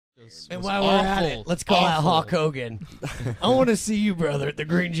And while we're at it, let's call out Hawk Hogan. I want to see you, brother, at the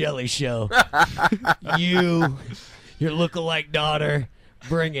Green Jelly Show. Your lookalike daughter.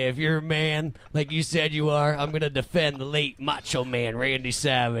 Bring it. If you're a man, like you said you are, I'm going to defend the late Macho Man, Randy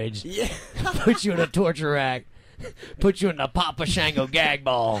Savage. Yeah. Put you in a torture rack. Put you in the Papa Shango gag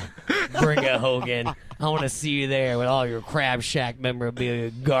ball. Bring it, Hogan. I want to see you there with all your Crab Shack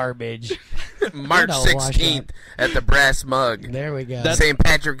memorabilia garbage. March 16th at the Brass Mug. There we go. St.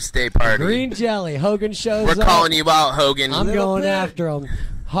 Patrick's Day party. Green Jelly. Hogan shows We're up. calling you out, Hogan. I'm going after him.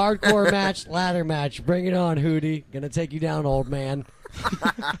 Hardcore match, ladder match. Bring it on, Hootie. Gonna take you down, old man.